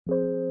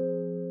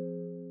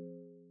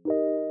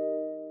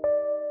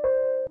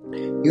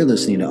You're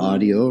listening to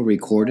audio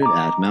recorded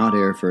at Mount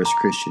Air First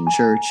Christian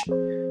Church.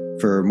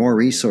 For more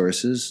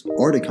resources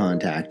or to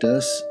contact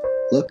us,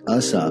 look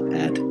us up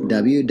at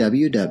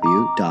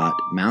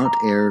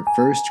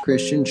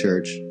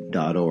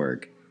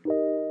www.mountairfirstchristianchurch.org.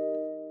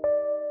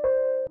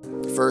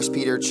 1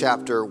 Peter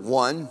chapter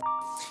 1,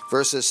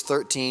 verses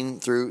 13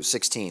 through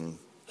 16.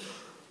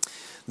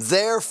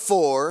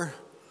 Therefore,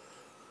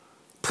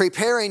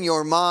 preparing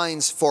your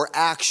minds for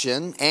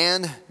action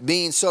and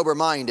being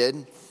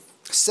sober-minded,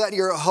 set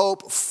your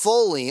hope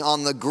fully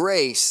on the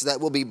grace that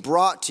will be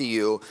brought to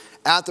you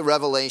at the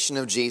revelation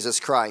of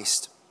Jesus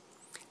Christ.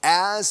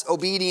 As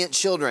obedient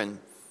children,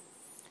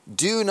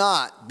 do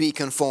not be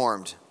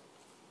conformed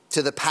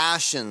to the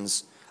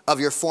passions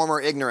of your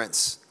former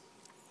ignorance,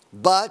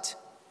 but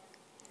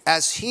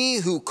as he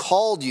who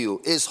called you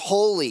is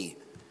holy,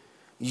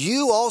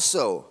 you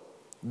also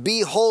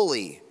be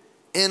holy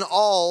in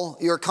all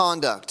your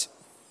conduct.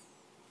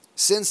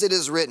 Since it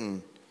is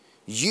written,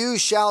 you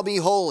shall be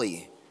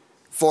holy,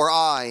 for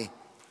I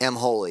am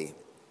holy.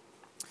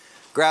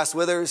 Grass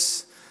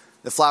withers,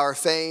 the flower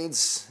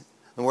fades,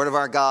 the word of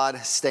our God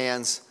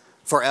stands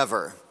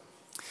forever.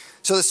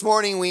 So this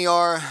morning we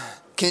are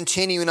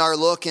continuing our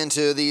look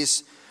into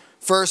these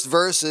first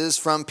verses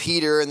from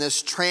Peter in this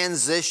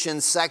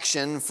transition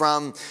section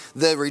from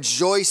the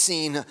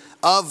rejoicing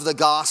of the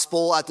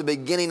gospel at the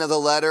beginning of the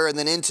letter and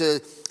then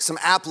into some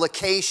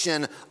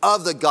application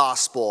of the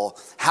gospel,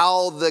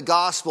 how the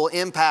gospel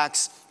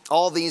impacts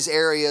all these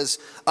areas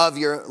of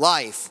your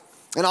life.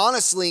 And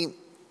honestly,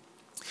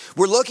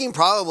 we're looking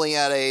probably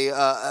at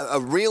a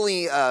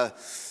really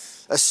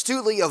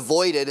astutely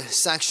avoided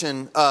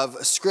section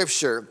of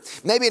Scripture.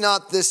 Maybe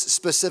not this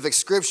specific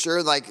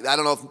Scripture, like I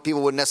don't know if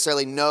people would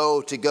necessarily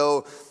know to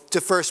go to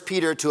 1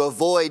 Peter to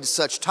avoid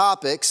such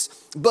topics,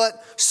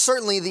 but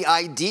certainly the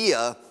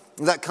idea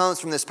that comes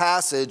from this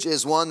passage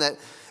is one that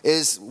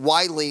is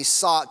widely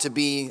sought to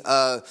be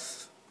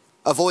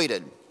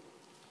avoided.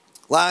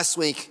 Last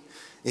week,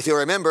 if you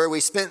remember, we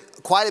spent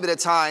quite a bit of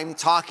time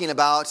talking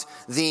about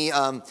the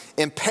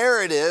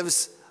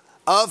imperatives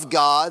of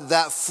God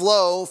that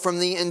flow from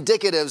the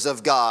indicatives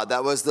of God.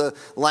 That was the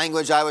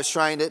language I was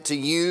trying to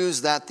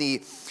use, that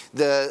the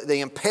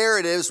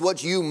imperatives,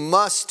 what you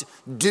must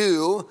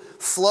do,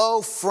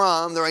 flow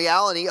from the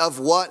reality of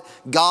what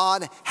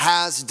God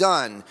has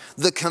done.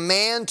 The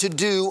command to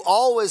do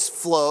always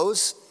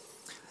flows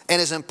and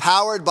is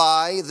empowered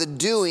by the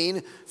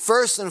doing,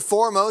 first and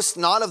foremost,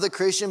 not of the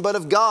Christian, but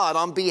of God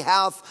on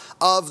behalf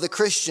of the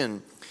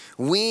Christian.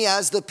 We,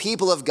 as the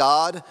people of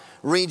God,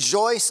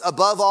 rejoice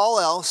above all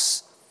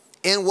else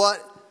in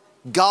what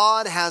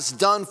God has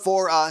done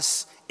for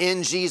us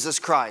in Jesus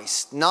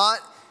Christ.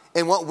 Not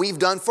in what we've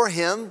done for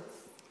Him,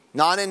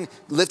 not in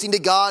lifting to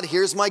God,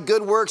 here's my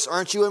good works,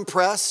 aren't you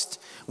impressed?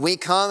 We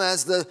come,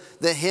 as the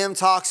hymn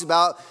talks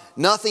about,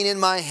 nothing in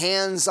my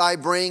hands I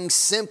bring,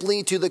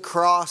 simply to the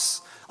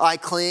cross I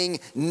cling,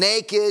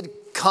 naked,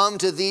 come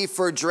to thee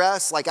for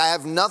dress, like I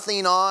have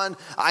nothing on,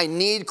 I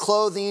need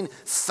clothing,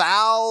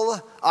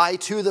 foul I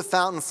to the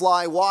fountain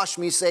fly, wash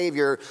me,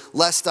 Savior,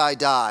 lest I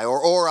die,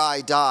 or I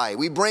die.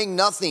 We bring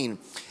nothing.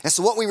 And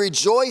so what we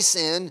rejoice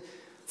in,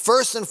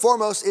 first and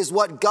foremost, is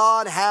what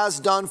God has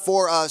done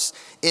for us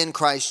in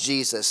Christ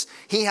Jesus.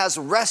 He has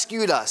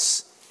rescued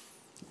us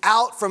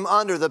out from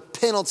under the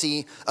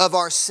penalty of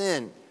our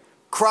sin.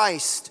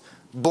 Christ,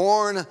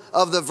 born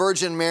of the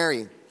Virgin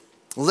Mary,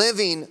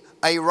 living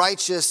a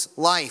righteous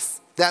life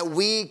that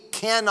we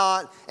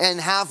cannot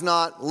and have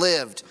not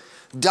lived,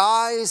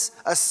 dies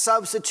a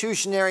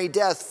substitutionary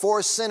death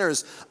for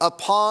sinners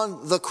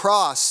upon the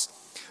cross,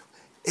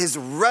 is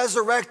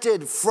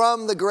resurrected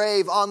from the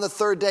grave on the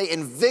third day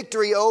in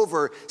victory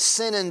over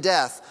sin and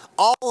death.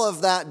 All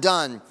of that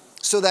done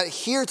so that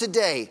here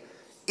today,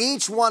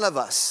 each one of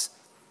us,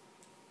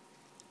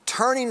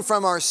 turning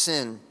from our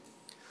sin,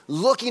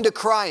 looking to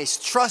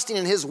Christ, trusting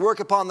in His work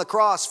upon the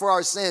cross for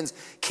our sins,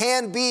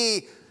 can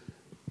be,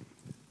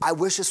 I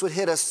wish this would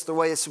hit us the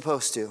way it's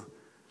supposed to,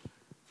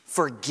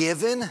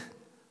 forgiven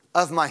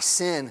of my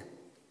sin,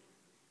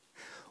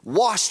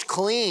 washed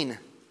clean,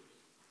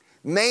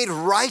 made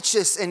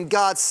righteous in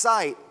God's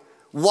sight.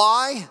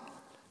 Why?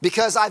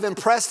 Because I've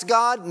impressed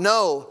God?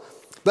 No.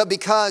 But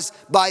because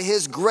by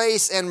His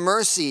grace and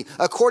mercy,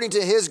 according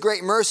to His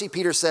great mercy,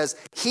 Peter says,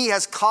 He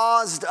has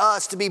caused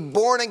us to be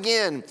born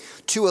again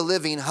to a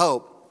living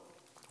hope.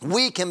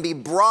 We can be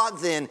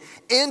brought then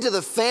into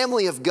the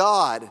family of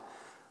God.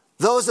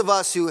 Those of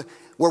us who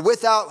were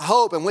without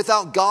hope and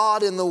without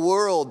God in the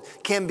world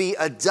can be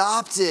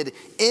adopted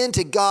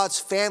into God's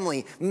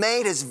family,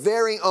 made His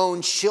very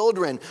own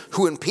children,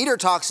 who, when Peter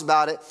talks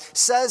about it,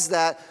 says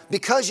that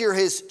because you're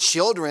His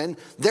children,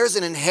 there's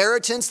an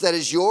inheritance that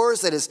is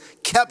yours, that is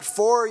kept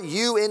for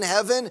you in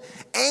heaven,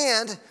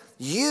 and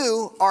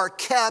you are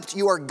kept,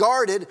 you are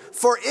guarded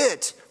for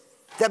it.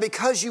 That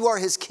because you are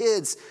His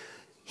kids,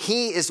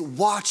 He is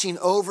watching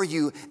over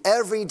you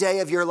every day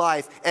of your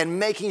life and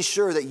making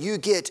sure that you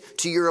get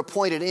to your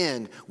appointed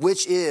end,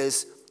 which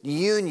is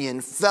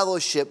union,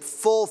 fellowship,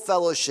 full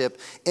fellowship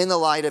in the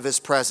light of His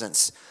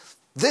presence.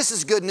 This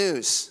is good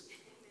news.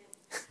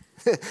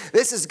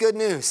 This is good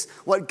news.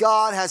 What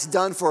God has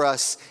done for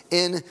us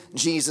in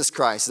Jesus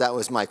Christ. That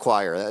was my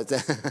choir.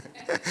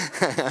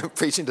 I'm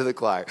preaching to the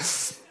choir.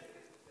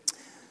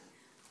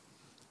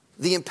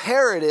 The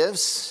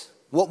imperatives,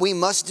 what we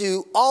must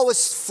do,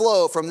 always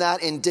flow from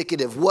that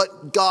indicative,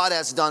 what God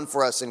has done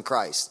for us in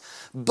Christ.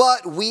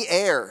 But we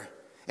err,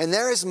 and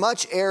there is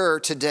much error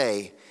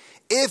today,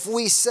 if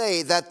we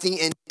say that the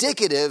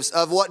indicatives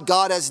of what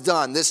God has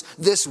done,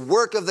 this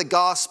work of the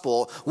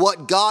gospel,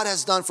 what God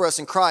has done for us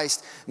in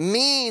Christ,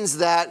 means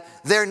that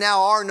there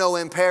now are no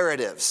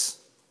imperatives.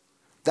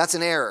 That's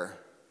an error.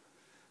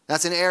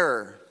 That's an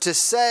error. To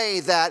say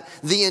that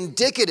the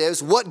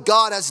indicatives, what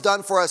God has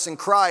done for us in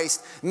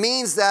Christ,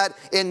 means that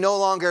it no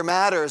longer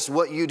matters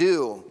what you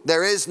do.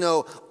 There is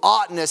no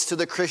oughtness to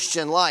the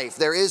Christian life.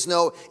 There is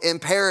no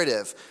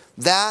imperative.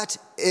 That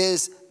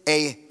is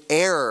an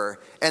error.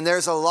 And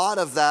there's a lot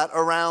of that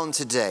around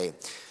today.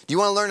 Do you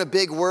want to learn a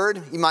big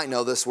word? You might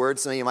know this word.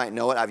 Some of you might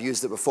know it. I've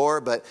used it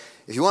before. But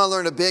if you want to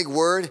learn a big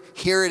word,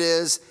 here it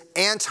is.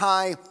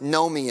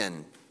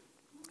 Antinomian.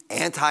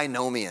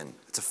 Antinomian.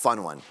 It's a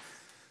fun one.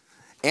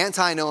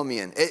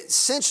 Antinomian.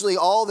 Essentially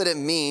all that it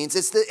means,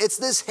 it's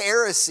this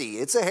heresy.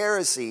 It's a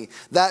heresy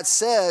that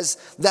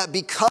says that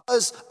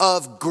because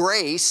of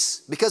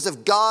grace, because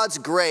of God's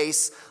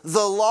grace,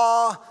 the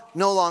law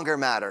no longer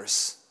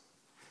matters.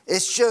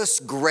 It's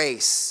just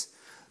grace.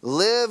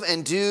 Live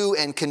and do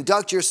and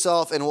conduct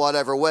yourself in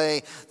whatever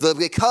way.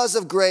 Because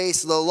of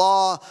grace, the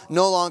law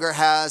no longer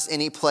has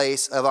any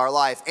place of our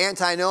life.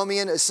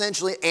 Antinomian,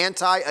 essentially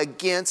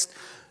against,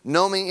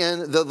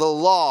 nomian, the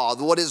law,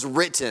 what is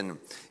written.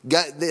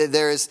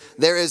 There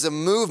is a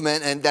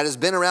movement and that has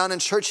been around in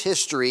church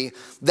history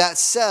that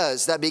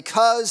says that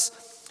because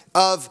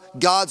of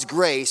God's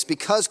grace,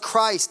 because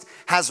Christ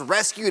has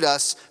rescued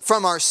us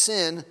from our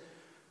sin,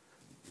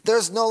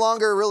 there's no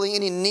longer really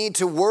any need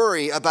to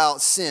worry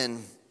about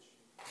sin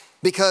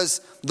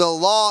because the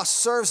law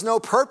serves no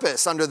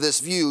purpose under this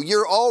view.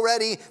 You're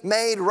already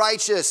made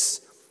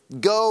righteous.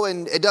 Go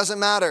and it doesn't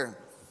matter.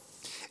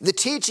 The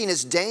teaching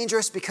is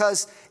dangerous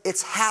because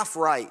it's half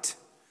right.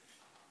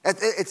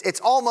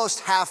 It's almost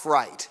half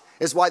right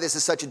is why this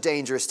is such a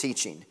dangerous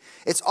teaching.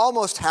 It's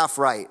almost half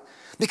right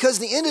because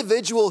the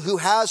individual who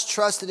has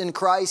trusted in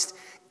Christ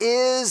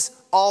is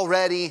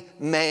already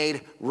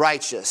made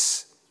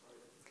righteous.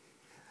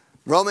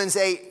 Romans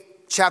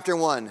 8, chapter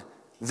 1.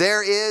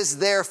 There is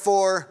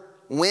therefore,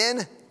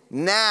 when?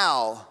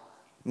 Now,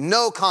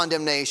 no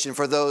condemnation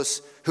for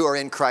those who are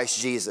in Christ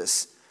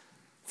Jesus.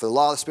 For the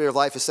law of the Spirit of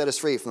life has set us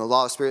free from the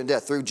law of the Spirit of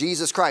death through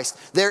Jesus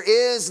Christ. There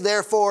is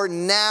therefore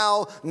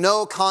now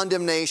no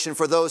condemnation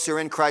for those who are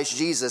in Christ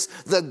Jesus.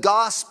 The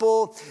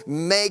gospel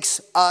makes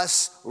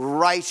us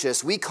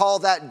righteous. We call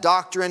that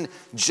doctrine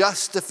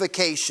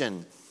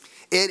justification.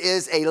 It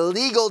is a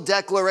legal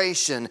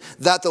declaration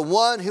that the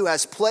one who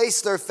has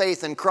placed their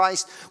faith in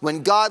Christ,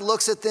 when God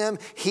looks at them,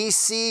 he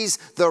sees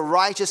the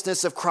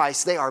righteousness of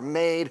Christ. They are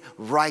made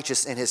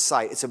righteous in his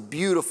sight. It's a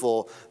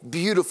beautiful,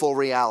 beautiful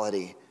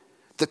reality.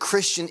 The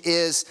Christian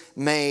is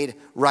made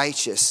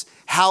righteous.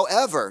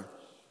 However,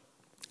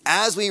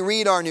 as we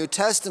read our New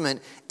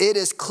Testament, it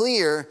is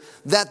clear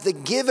that the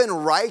given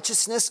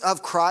righteousness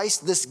of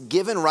Christ, this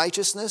given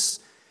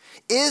righteousness,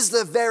 is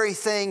the very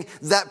thing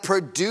that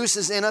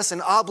produces in us an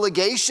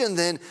obligation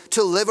then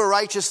to live a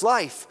righteous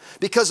life.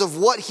 Because of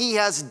what he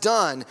has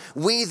done,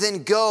 we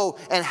then go,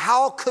 and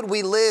how could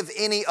we live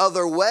any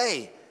other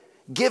way,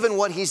 given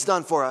what he's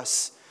done for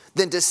us?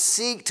 Than to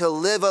seek to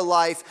live a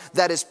life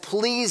that is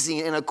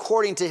pleasing and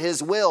according to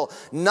his will,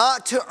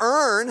 not to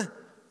earn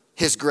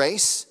his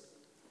grace,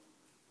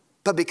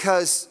 but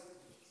because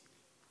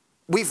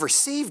we've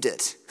received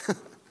it.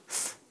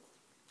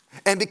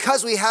 And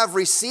because we have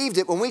received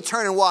it, when we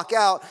turn and walk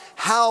out,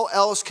 how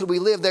else could we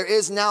live? There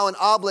is now an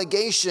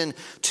obligation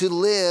to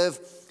live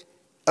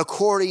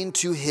according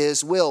to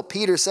his will.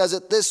 Peter says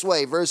it this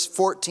way, verse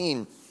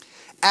 14.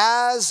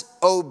 As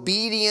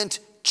obedient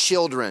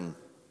children,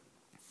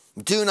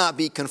 do not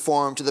be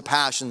conformed to the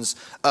passions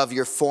of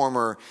your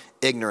former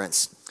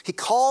ignorance. He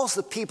calls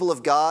the people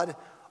of God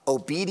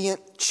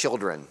obedient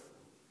children.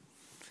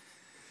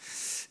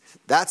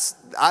 That's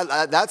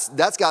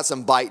got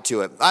some bite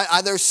to it.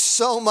 There's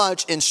so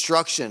much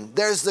instruction.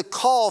 There's the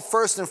call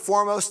first and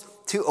foremost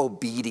to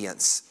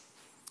obedience.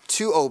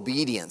 To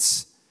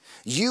obedience.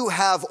 You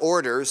have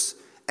orders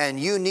and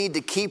you need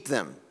to keep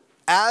them.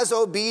 As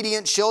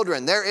obedient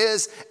children, there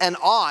is an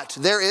ought.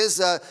 There is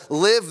a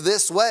live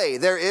this way.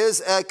 There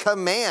is a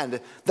command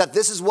that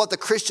this is what the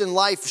Christian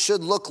life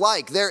should look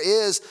like. There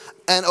is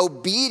an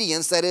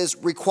obedience that is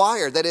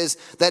required, that is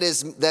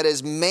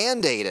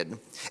mandated.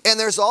 And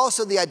there's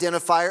also the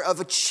identifier of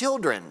a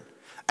children,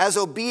 as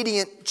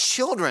obedient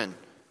children.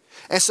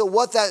 And so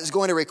what that is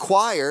going to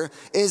require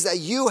is that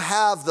you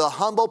have the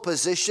humble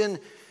position,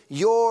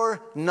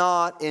 you're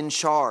not in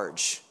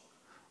charge.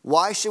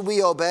 Why should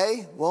we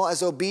obey? Well,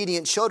 as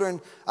obedient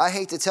children, I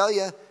hate to tell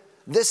you,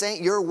 this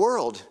ain't your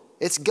world.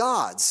 It's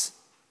God's.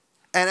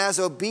 And as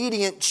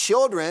obedient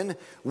children,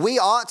 we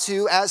ought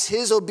to, as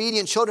his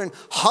obedient children,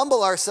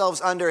 humble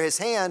ourselves under his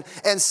hand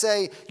and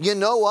say, you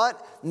know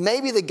what?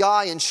 Maybe the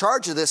guy in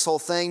charge of this whole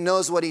thing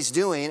knows what he's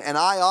doing, and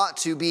I ought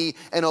to be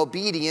an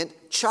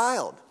obedient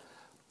child.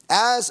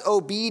 As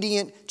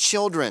obedient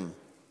children,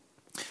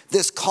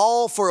 this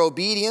call for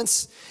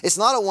obedience, it's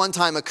not a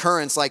one-time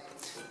occurrence like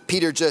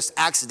Peter just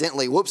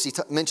accidentally,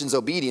 mentions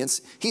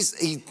obedience.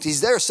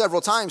 He's there several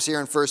times here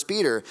in 1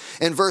 Peter.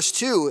 In verse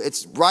 2,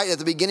 it's right at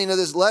the beginning of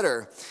this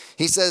letter.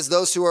 He says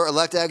those who are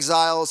elect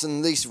exiles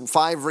in these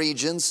 5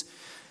 regions,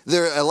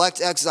 they're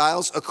elect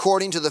exiles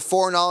according to the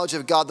foreknowledge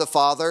of God the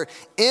Father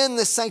in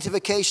the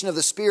sanctification of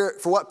the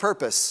Spirit. For what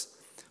purpose?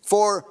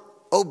 For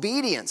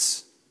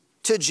obedience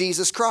to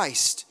Jesus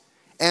Christ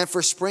and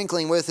for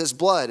sprinkling with his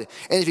blood.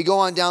 And if you go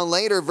on down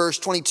later, verse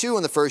 22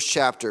 in the first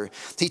chapter,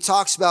 he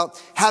talks about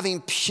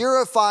having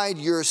purified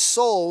your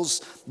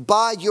souls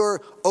by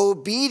your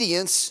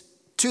obedience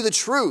to the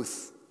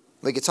truth.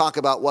 We could talk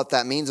about what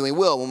that means, and we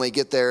will when we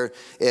get there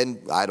in,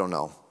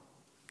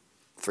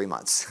 3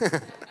 months.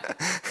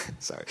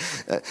 Sorry.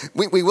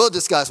 We will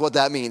discuss what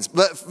that means,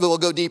 but we'll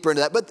go deeper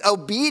into that. But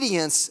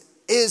obedience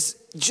is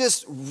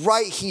just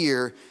right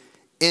here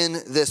in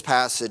this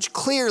passage.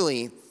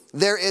 Clearly,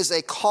 there is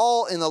a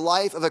call in the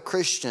life of a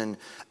Christian,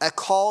 a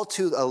call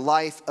to a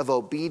life of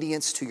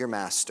obedience to your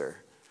master,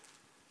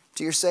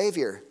 to your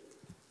Savior,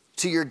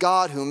 to your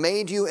God who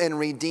made you and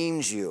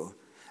redeemed you.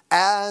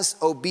 As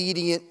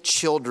obedient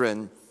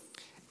children,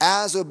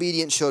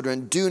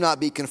 do not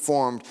be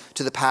conformed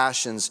to the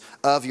passions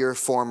of your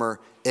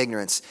former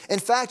ignorance. In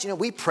fact,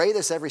 we pray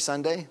this every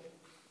Sunday.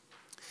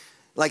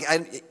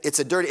 It's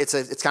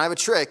kind of a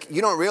trick.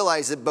 You don't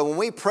realize it, but when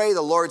we pray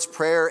the Lord's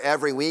Prayer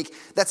every week,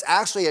 that's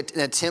actually an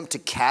attempt to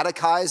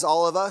catechize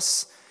all of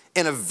us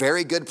in a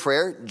very good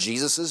prayer,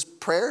 Jesus'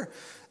 prayer.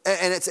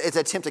 And it's an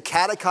attempt to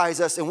catechize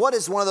us. And what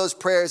is one of those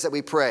prayers that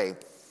we pray?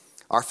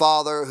 Our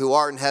Father, who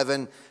art in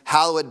heaven,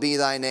 hallowed be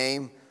thy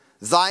name.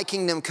 Thy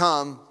kingdom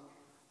come,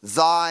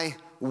 thy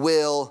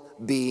will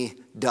be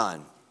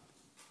done.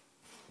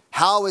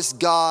 How is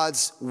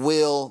God's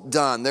will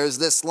done? There's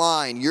this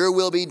line, your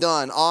will be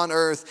done on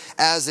earth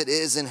as it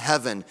is in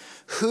heaven.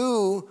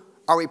 Who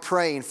are we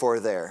praying for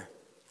there?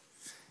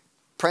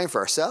 Praying for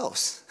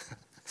ourselves.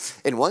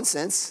 In one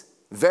sense,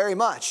 very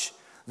much.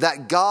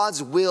 That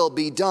God's will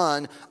be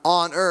done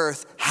on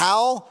earth.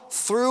 How?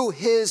 Through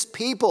his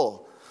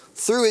people.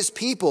 Through his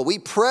people. We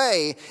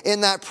pray in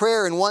that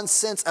prayer, in one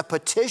sense, a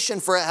petition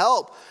for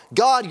help.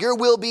 God, your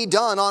will be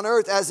done on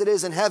earth as it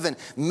is in heaven.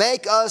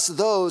 Make us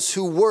those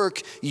who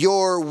work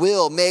your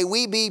will. May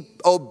we be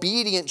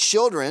obedient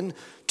children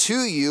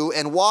to you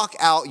and walk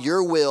out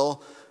your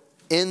will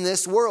in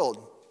this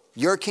world.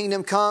 Your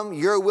kingdom come,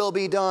 your will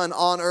be done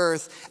on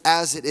earth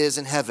as it is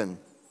in heaven.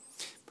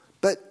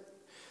 But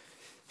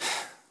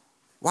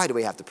why do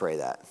we have to pray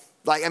that?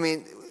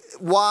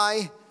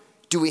 Why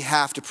do we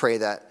have to pray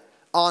that?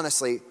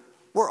 Honestly,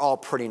 we're all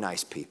pretty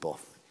nice people.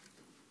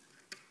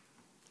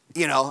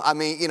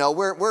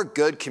 We're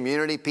good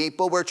community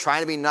people. We're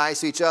trying to be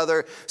nice to each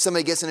other.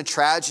 Somebody gets in a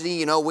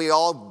tragedy, we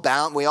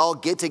all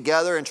get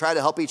together and try to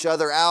help each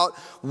other out.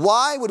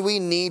 Why would we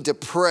need to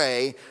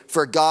pray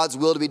for God's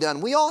will to be done?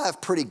 We all have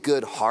pretty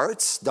good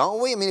hearts, don't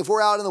we? If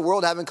we're out in the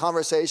world having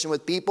conversation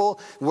with people,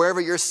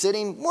 wherever you're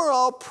sitting,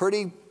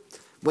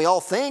 we all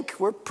think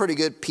we're pretty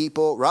good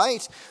people,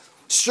 right?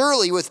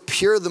 Surely with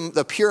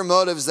the pure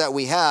motives that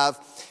we have,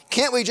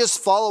 can't we just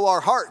follow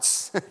our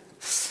hearts?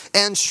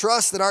 And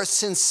trust that our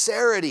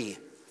sincerity,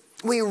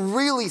 we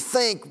really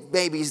think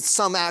maybe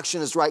some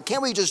action is right.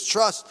 Can't we just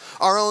trust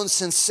our own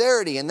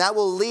sincerity and that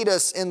will lead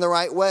us in the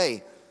right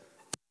way?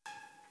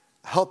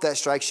 I hope that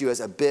strikes you as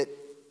a bit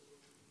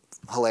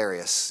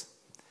hilarious.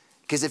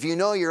 Because if you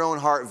know your own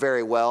heart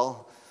very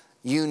well,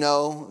 you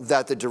know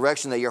that the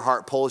direction that your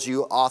heart pulls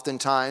you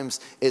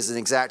oftentimes is an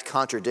exact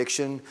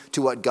contradiction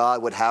to what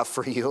God would have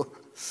for you.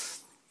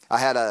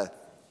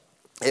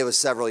 It was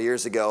several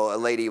years ago, a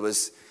lady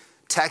was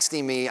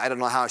texting me. I don't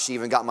know how she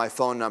even got my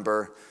phone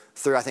number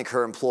through, I think,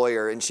 her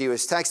employer. And she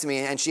was texting me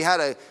and she had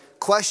a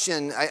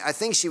question. I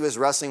think she was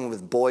wrestling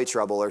with boy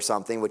trouble or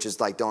something, which is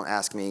don't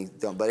ask me.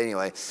 But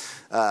anyway,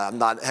 I'm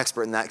not an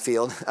expert in that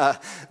field.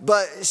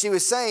 But she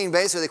was saying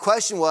basically the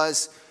question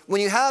was,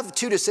 when you have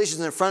 2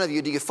 decisions in front of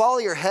you, do you follow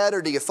your head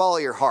or do you follow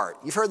your heart?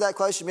 You've heard that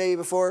question maybe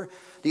before?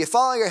 Do you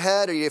follow your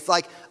head or do you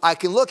I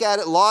can look at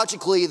it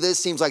logically, this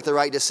seems like the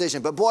right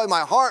decision, but boy,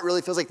 my heart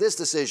really feels like this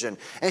decision.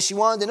 And she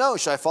wanted to know,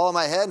 should I follow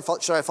my head?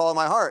 Should I follow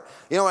my heart?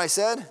 You know what I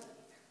said?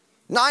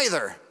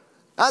 Neither.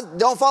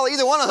 Don't follow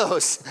either one of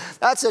those.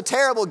 That's a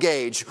terrible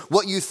gauge.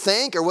 What you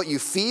think or what you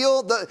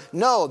feel,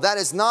 no, that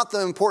is not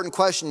the important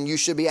question you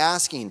should be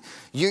asking.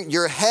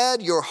 Your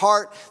head, your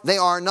heart, they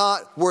are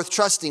not worth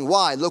trusting.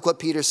 Why? Look what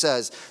Peter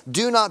says.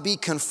 Do not be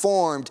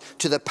conformed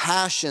to the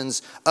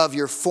passions of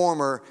your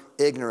former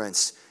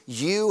ignorance.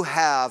 You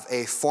have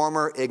a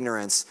former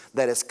ignorance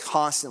that is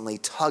constantly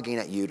tugging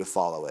at you to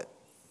follow it.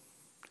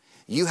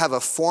 You have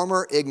a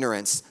former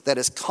ignorance that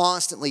is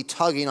constantly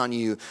tugging on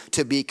you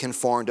to be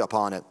conformed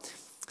upon it.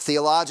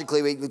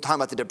 Theologically, we talk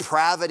about the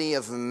depravity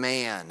of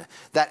man,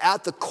 that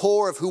at the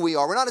core of who we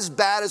are, we're not as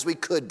bad as we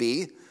could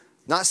be,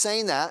 not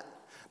saying that,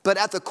 but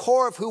at the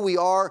core of who we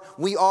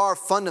are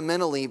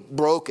fundamentally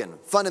broken,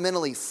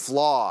 fundamentally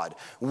flawed.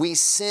 We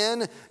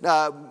sin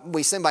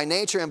by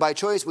nature and by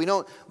choice. We're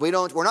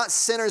not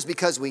sinners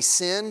because we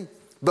sin,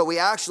 but we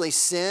actually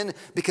sin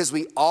because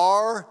we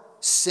are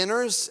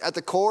sinners at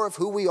the core of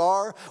who we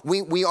are.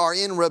 We are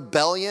in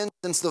rebellion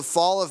since the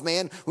fall of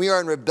man. We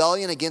are in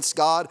rebellion against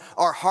God.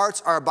 Our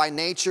hearts are by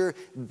nature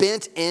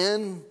bent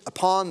in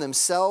upon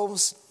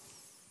themselves.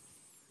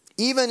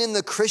 Even in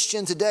the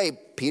Christian today,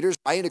 Peter's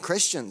writing to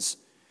Christians.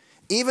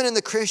 Even in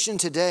the Christian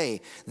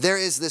today, there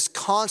is this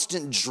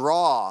constant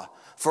draw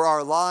for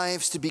our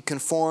lives to be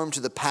conformed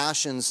to the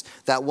passions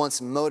that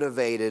once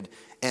motivated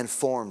and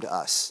formed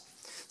us.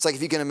 It's like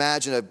if you can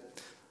imagine a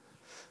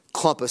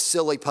clump of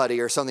silly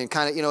putty or something,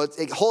 kind of,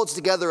 it holds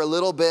together a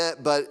little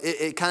bit, but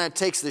it kind of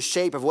takes the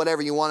shape of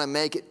whatever you want to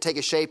make it take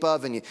a shape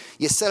of, and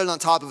you set it on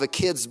top of a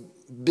kid's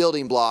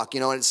building block,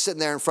 and it's sitting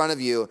there in front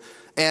of you.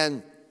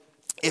 And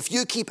if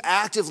you keep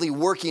actively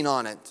working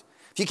on it,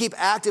 if you keep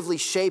actively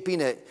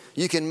shaping it,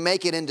 you can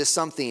make it into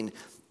something.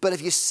 But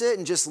if you sit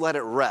and just let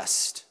it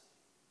rest,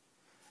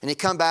 and you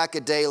come back a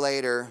day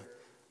later,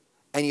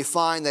 and you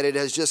find that it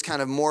has just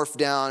kind of morphed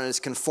down and it's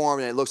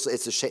conformed, and it looks like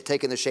it's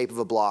taken the shape of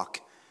a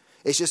block.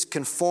 It's just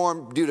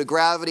conformed due to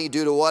gravity,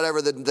 due to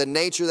whatever the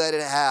nature that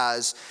it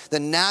has. The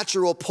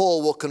natural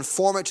pull will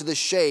conform it to the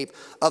shape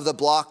of the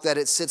block that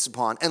it sits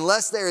upon.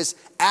 Unless there is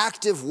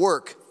active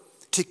work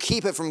to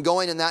keep it from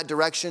going in that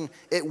direction,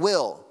 it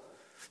will.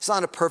 It's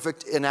not a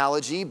perfect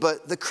analogy,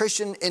 but the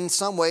Christian in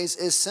some ways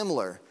is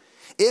similar.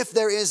 If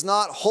there is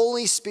not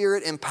Holy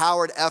Spirit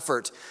empowered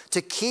effort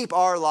to keep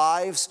our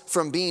lives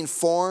from being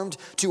formed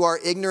to our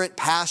ignorant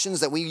passions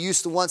that we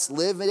used to once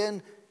live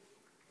in,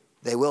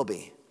 they will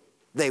be.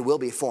 They will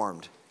be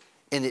formed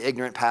in the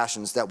ignorant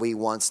passions that we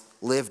once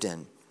lived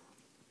in.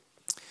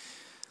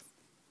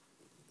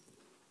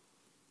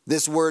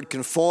 This word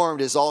conformed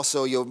is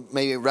also, you'll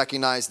maybe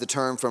recognize the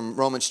term from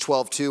Romans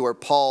 12:2, where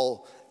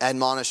Paul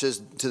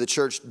admonishes to the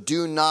church,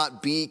 do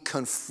not be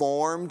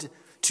conformed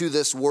to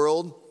this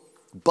world,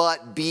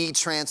 but be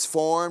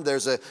transformed.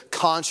 There's a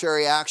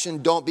contrary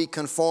action. Don't be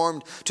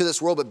conformed to this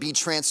world, but be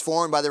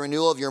transformed by the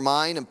renewal of your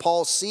mind. And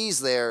Paul sees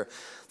there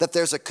that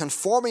there's a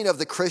conforming of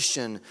the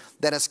Christian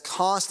that is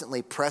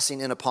constantly pressing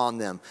in upon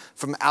them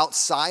from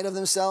outside of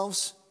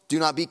themselves. Do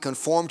not be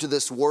conformed to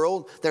this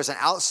world. There's an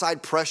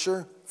outside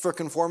pressure for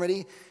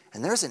conformity,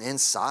 and there's an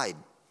inside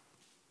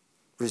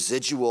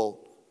residual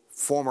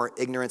former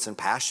ignorance and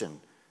passion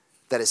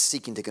that is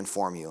seeking to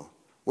conform you.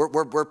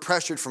 We're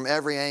pressured from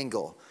every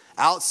angle.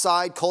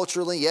 Outside,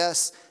 culturally,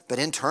 yes, but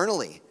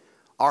internally,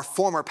 our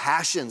former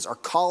passions are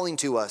calling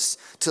to us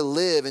to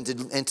live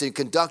and to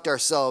conduct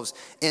ourselves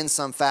in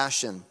some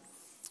fashion.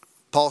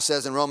 Paul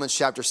says in Romans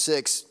chapter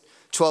 6,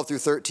 12 through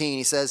 13,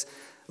 he says,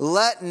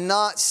 let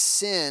not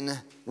sin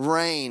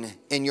reign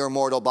in your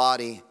mortal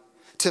body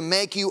to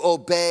make you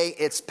obey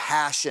its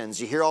passions.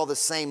 You hear all the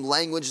same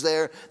language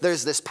there.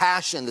 There's this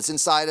passion that's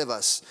inside of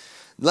us.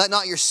 Let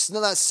not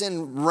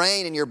sin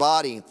reign in your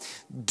body.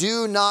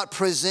 Do not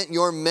present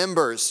your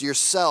members,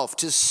 yourself,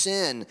 to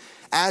sin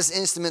as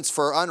instruments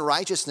for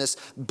unrighteousness,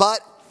 but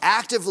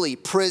actively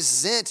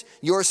present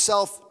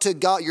yourselves to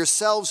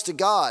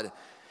God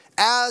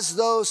as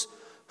those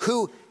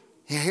who,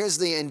 here's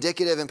the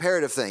indicative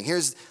imperative thing.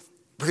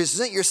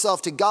 Present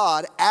yourself to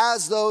God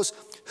as those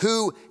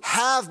who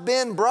have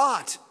been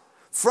brought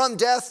from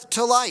death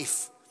to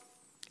life,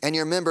 and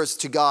your members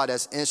to God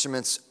as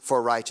instruments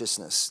for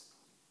righteousness.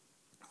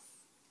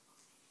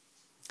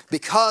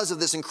 Because of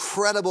this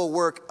incredible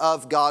work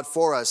of God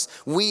for us,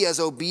 we as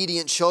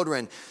obedient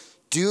children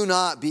do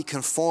not be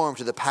conformed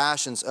to the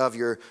passions of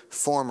your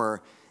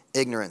former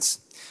ignorance.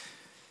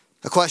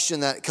 A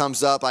question that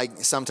comes up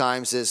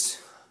sometimes is,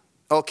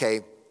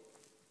 okay,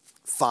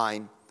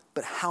 fine,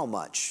 but how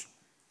much?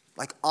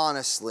 Like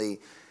honestly,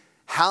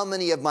 how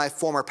many of my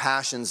former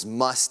passions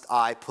must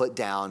I put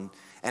down?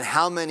 And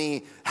how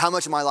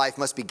much of my life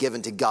must be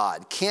given to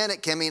God?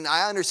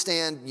 I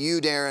understand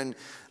you, Darren,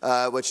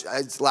 which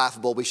it's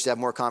laughable. We should have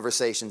more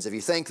conversations if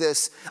you think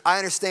this. I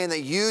understand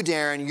that you,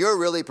 Darren, you're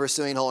really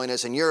pursuing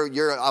holiness and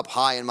you're up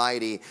high and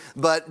mighty.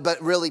 But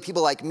really,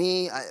 people like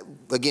me,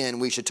 again,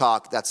 we should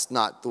talk. That's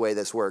not the way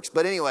this works.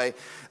 But anyway,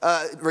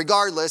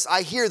 regardless,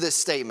 I hear this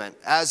statement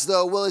as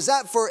though, well, is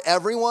that for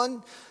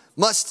everyone?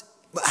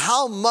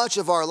 How much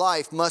of our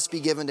life must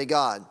be given to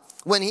God?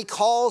 When he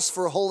calls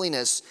for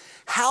holiness,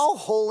 how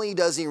holy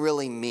does he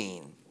really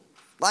mean?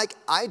 Like,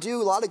 I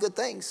do a lot of good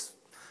things.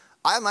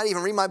 I might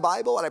even read my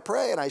Bible and I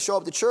pray and I show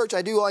up to church.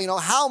 I do,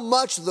 how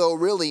much though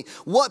really,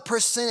 what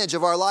percentage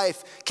of our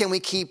life can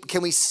we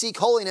seek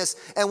holiness,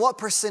 and what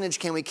percentage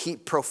can we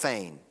keep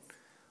profane?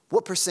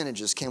 What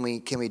percentages can we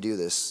do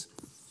this?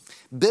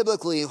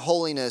 Biblically,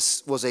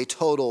 holiness was a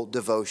total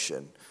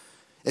devotion.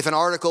 If an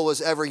article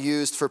was ever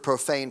used for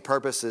profane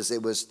purposes,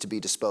 it was to be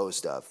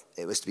disposed of.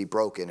 It was to be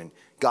broken and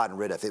gotten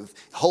rid of.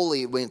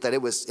 Holy meant that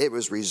it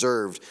was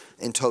reserved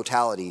in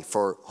totality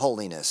for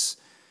holiness.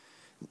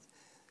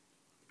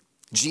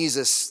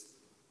 Jesus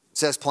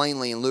says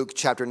plainly in Luke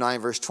chapter 9,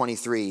 verse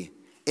 23,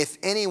 if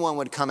anyone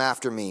would come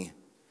after me,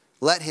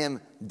 let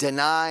him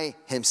deny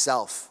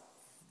himself,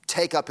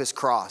 take up his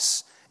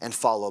cross, and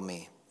follow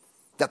me.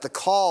 That the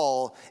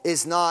call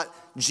is not,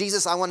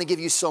 Jesus, I want to give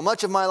you so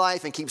much of my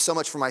life and keep so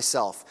much for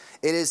myself.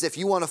 It is, if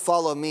you want to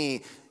follow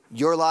me,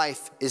 your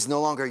life is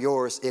no longer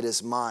yours, it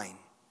is mine.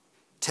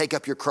 Take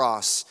up your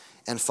cross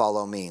and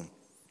follow me.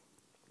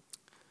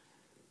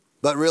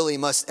 But really,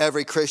 must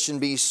every Christian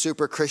be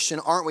super Christian?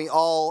 Aren't we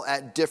all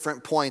at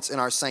different points in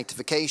our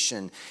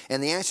sanctification?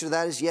 And the answer to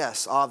that is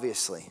yes,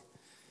 obviously.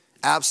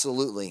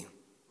 Absolutely.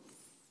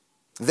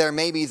 There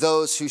may be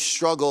those who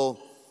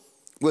struggle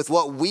with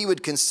what we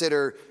would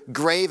consider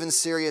grave and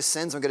serious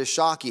sins. I'm going to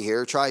shock you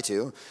here, try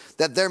to.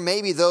 That there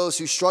may be those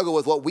who struggle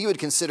with what we would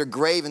consider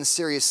grave and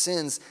serious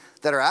sins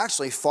that are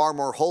actually far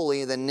more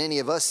holy than any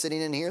of us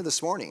sitting in here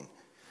this morning.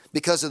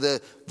 Because of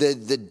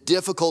the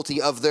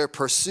difficulty of their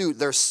pursuit,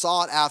 their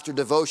sought after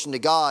devotion to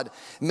God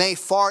may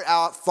far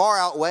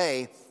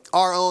outweigh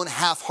our own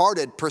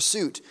half-hearted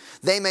pursuit.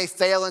 They may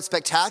fail in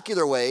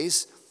spectacular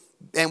ways,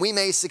 and we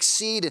may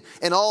succeed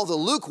in all the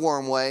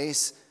lukewarm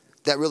ways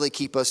that really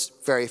keep us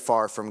very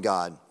far from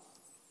God.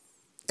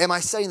 Am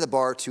I setting the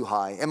bar too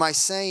high? Am I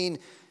saying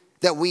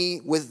that we,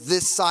 with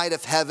this side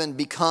of heaven,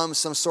 become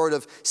some sort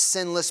of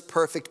sinless,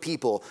 perfect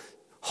people?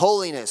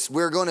 Holiness,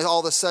 we're going to all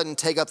of a sudden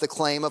take up the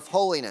claim of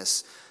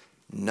holiness.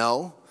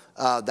 No,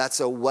 that's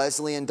a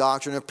Wesleyan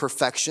doctrine of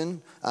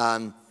perfection.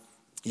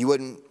 You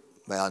wouldn't,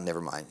 well, never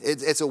mind.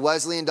 It's a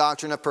Wesleyan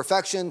doctrine of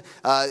perfection.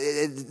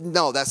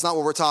 No, that's not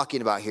what we're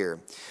talking about here.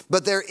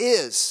 But there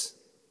is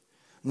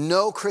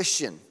no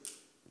Christian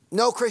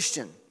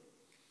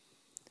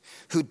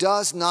who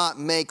does not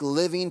make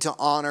living to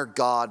honor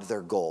God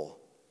their goal.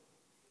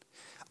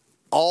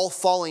 All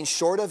falling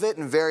short of it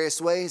in various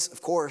ways,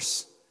 of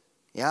course.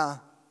 Yeah.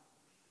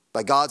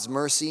 By God's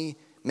mercy,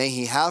 may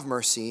he have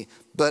mercy,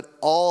 but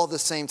all at the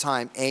same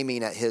time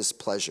aiming at his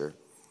pleasure.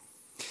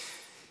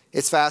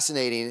 It's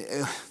fascinating.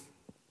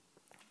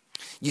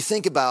 You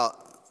think about,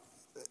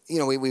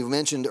 we've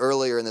mentioned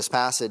earlier in this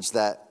passage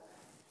that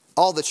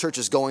all the church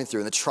is going through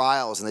and the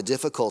trials and the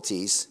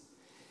difficulties.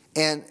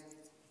 And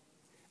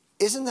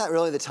isn't that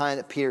really the time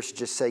that Peter should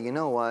just say, you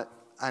know what?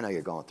 I know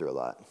you're going through a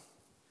lot.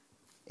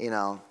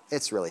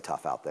 It's really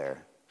tough out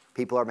there.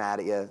 People are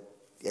mad at you.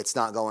 It's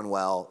not going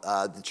well.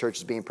 The church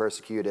is being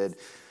persecuted.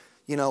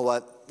 You know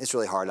what? It's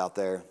really hard out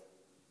there.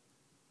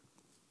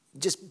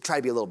 Just try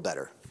to be a little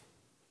better.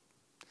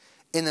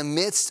 In the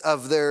midst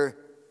of their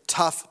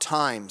tough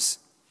times,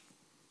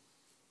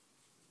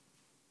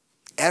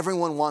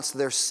 everyone wants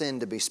their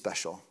sin to be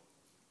special.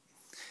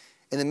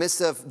 In the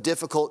midst of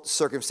difficult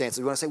circumstances,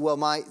 we want to say,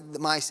 well,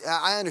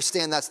 I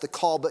understand that's the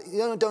call, but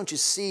don't you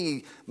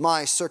see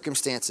my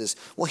circumstances?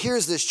 Well,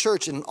 here's this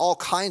church in all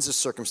kinds of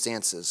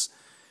circumstances.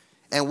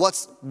 And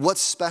what's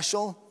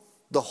special?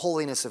 The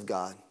holiness of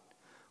God.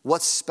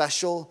 What's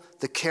special?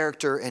 The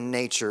character and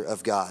nature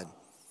of God.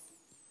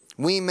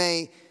 We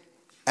may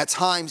at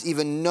times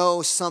even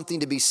know something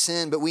to be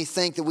sin, but we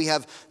think that we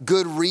have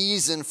good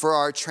reason for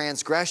our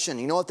transgression.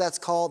 You know what that's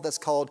called? That's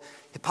called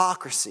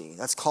hypocrisy.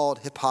 That's called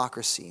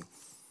hypocrisy.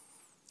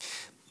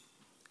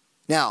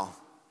 Now,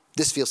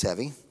 this feels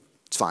heavy.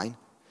 It's fine.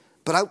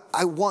 But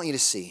I want you to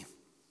see,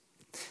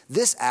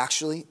 this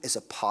actually is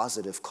a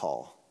positive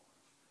call.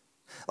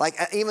 Like,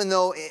 even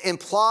though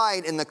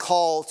implied in the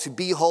call to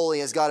be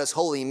holy as God is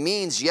holy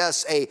means,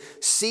 yes, a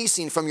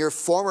ceasing from your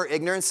former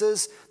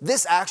ignorances,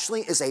 this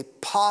actually is a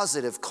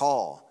positive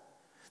call.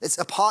 It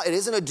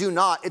isn't a do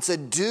not, it's a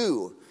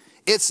do.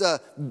 It's a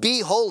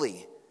be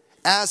holy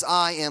as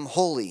I am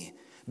holy.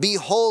 Be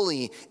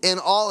holy in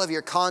all of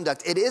your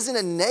conduct. It isn't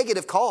a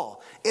negative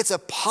call. It's a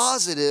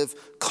positive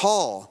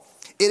call.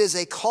 It is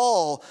a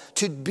call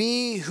to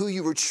be who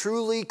you were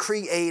truly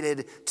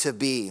created to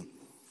be.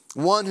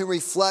 One who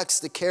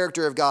reflects the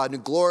character of God and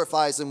who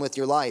glorifies him with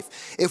your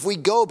life. If we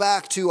go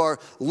back to our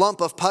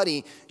lump of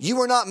putty, you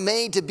were not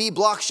made to be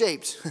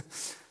block-shaped.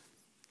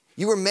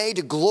 You were made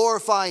to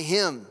glorify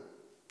him.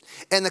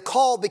 And the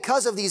call,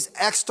 because of these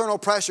external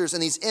pressures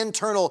and these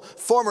internal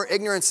former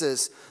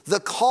ignorances,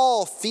 the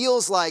call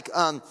feels like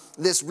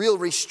this real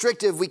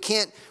restrictive. We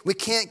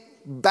can't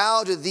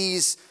bow to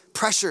these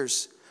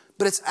pressures.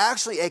 But it's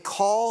actually a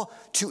call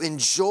to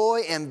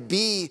enjoy and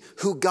be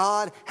who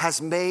God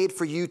has made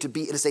for you to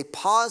be. It is a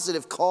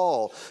positive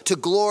call to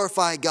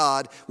glorify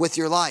God with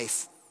your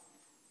life.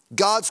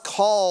 God's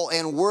call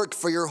and work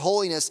for your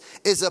holiness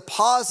is a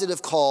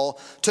positive call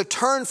to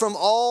turn from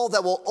all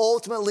that will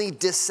ultimately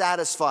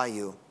dissatisfy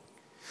you.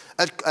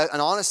 And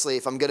honestly,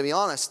 if I'm going to be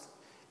honest,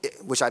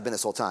 which I've been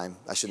this whole time,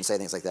 I shouldn't say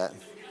things like that.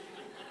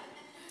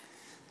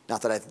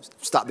 Not that I've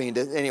stopped being,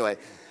 anyway.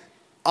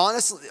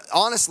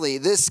 Honestly,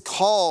 this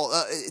call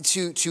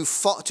to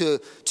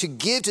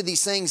give to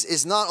these things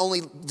is not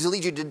only to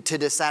lead you to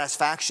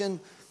dissatisfaction,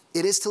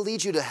 it is to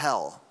lead you to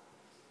hell.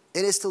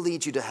 It is to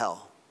lead you to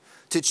hell.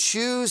 To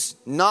choose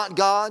not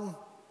God,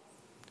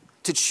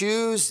 to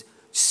choose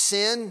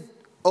sin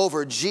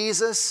over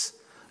Jesus,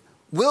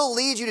 will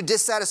lead you to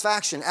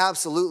dissatisfaction,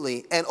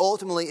 absolutely. And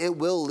ultimately, it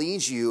will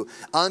lead you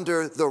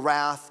under the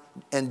wrath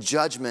and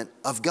judgment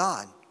of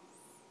God.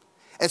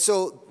 And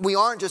so we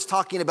aren't just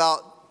talking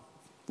about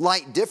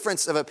light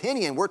difference of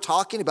opinion. We're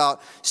talking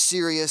about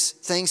serious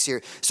things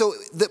here. So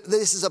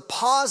this is a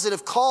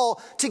positive call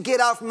to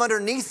get out from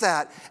underneath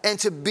that and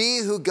to be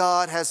who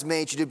God has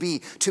made you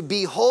to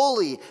be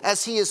holy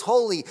as he is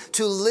holy,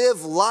 to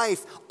live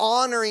life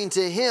honoring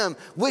to him,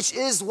 which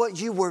is what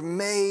you were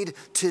made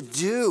to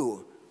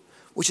do.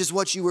 Which is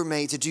what you were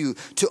made to do,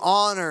 to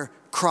honor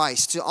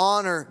Christ, to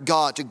honor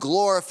God, to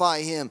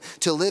glorify him,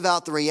 to live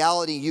out the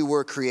reality you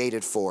were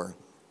created for.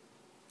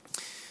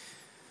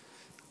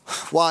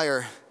 Why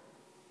are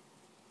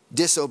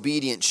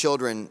disobedient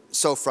children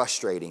so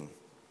frustrating?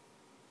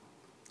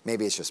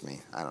 Maybe it's just me.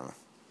 I don't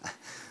know.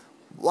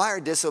 Why are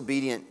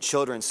disobedient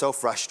children so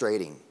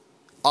frustrating?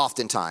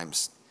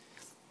 Oftentimes,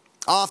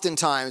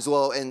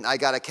 well, and I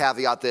got to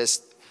caveat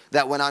this,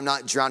 that when I'm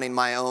not drowning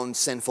my own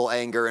sinful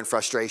anger and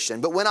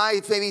frustration. But when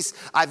I've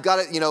got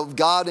it,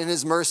 God in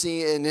his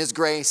mercy and his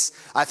grace,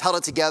 I've held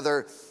it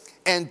together.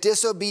 And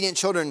disobedient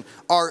children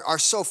are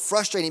so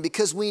frustrating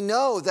because we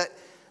know that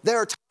there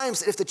are times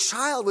that if the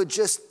child would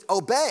just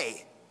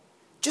obey,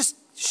 just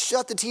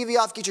shut the TV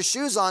off, get your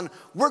shoes on,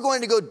 we're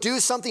going to go do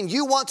something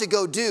you want to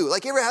go do.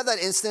 Like, you ever have that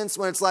instance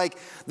when it's like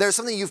there's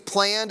something you've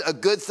planned, a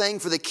good thing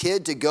for the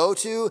kid to go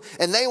to,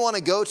 and they want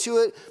to go to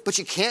it, but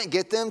you can't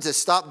get them to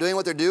stop doing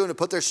what they're doing, to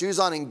put their shoes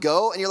on and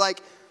go. And you're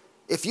like,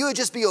 if you would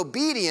just be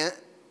obedient,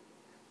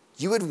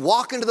 you would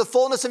walk into the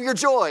fullness of your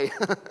joy.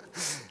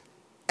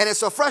 And it's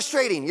so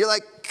frustrating. You're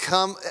like,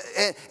 come,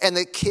 and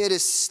the kid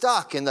is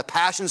stuck in the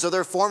passions of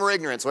their former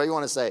ignorance, whatever you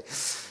want to say.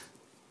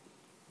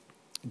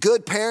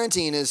 Good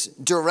parenting is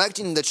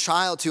directing the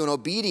child to an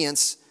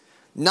obedience,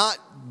 not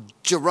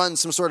to run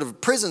some sort of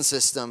prison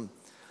system,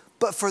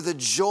 but for the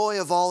joy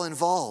of all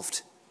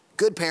involved.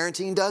 Good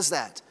parenting does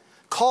that.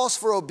 Calls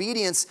for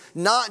obedience,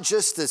 not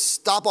just to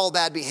stop all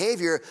bad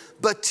behavior,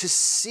 but to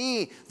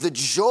see the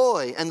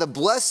joy and the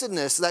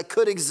blessedness that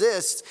could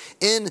exist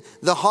in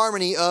the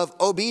harmony of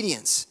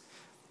obedience.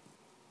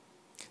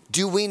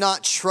 Do we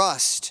not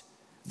trust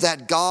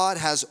that God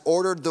has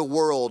ordered the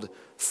world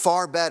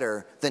far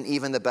better than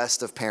even the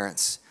best of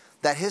parents?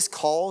 That his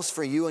calls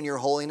for you and your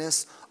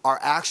holiness are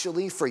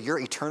actually for your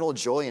eternal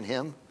joy in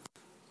him?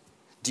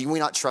 Do we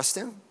not trust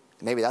him?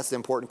 Maybe that's the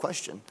important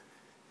question.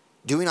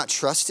 Do we not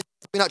trust him?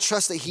 Do we not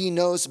trust that he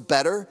knows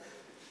better?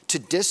 To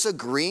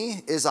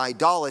disagree is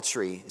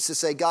idolatry. It's to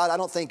say, God, I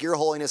don't think your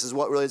holiness is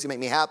what really is going to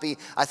make me happy.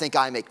 I think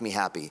I make me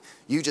happy.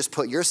 You just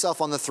put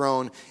yourself on the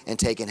throne and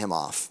taken him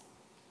off.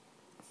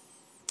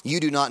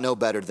 You do not know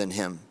better than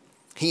him.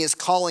 He is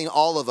calling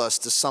all of us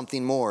to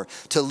something more,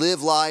 to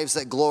live lives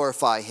that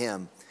glorify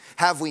him.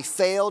 Have we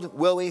failed?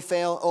 Will we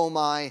fail? Oh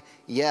my,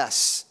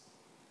 yes.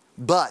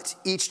 But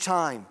each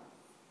time,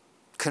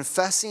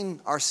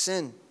 confessing our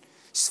sin,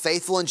 is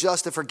faithful and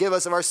just to forgive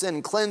us of our sin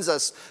and cleanse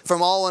us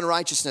from all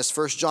unrighteousness,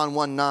 1 John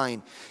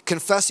 1:9.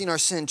 Confessing our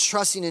sin,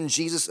 trusting in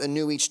Jesus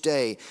anew each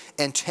day,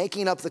 and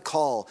taking up the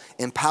call,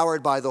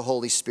 empowered by the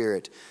Holy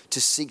Spirit,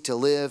 to seek to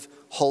live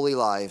holy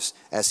lives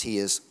as he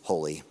is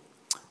holy.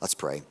 Let's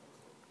pray.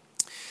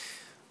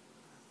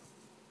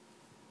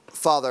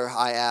 Father,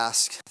 I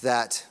ask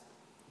that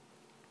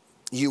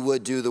you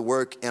would do the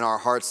work in our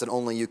hearts that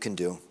only you can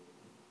do.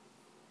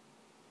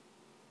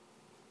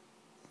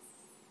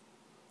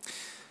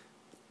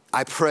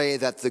 I pray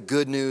that the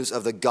good news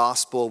of the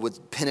gospel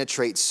would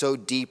penetrate so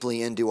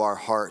deeply into our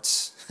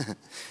hearts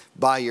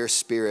by your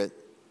Spirit,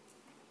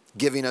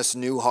 giving us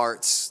new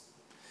hearts,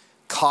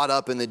 caught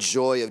up in the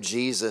joy of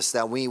Jesus,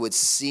 that we would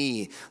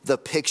see the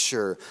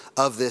picture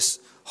of this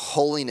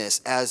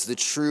holiness as the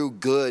true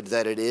good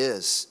that it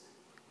is.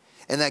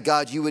 And that,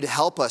 God, you would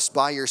help us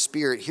by your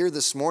Spirit here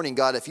this morning,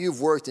 God, if you've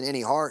worked in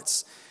any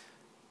hearts.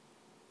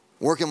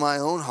 Work in my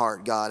own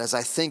heart, God, as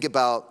I think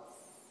about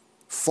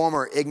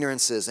former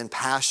ignorances and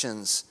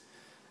passions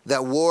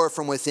that war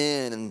from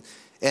within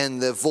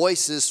and the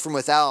voices from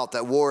without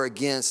that war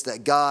against,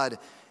 that, God,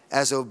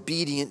 as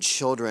obedient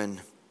children,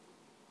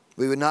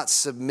 we would not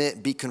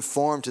submit, be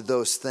conformed to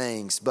those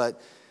things,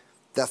 but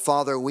that,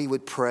 Father, we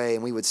would pray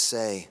and we would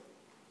say,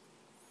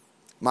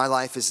 my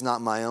life is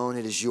not my own,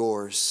 it is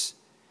yours.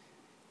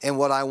 And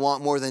what I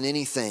want more than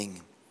anything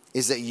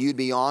is that you'd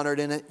be honored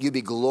in it, you'd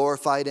be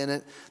glorified in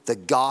it, the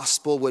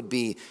gospel would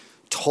be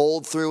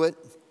told through it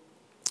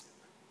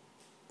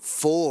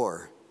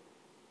for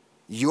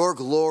your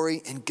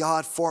glory and,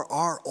 God, for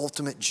our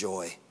ultimate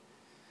joy.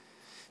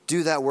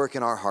 Do that work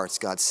in our hearts,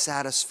 God.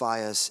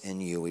 Satisfy us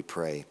in you, we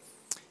pray.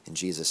 In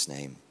Jesus'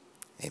 name,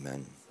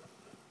 amen.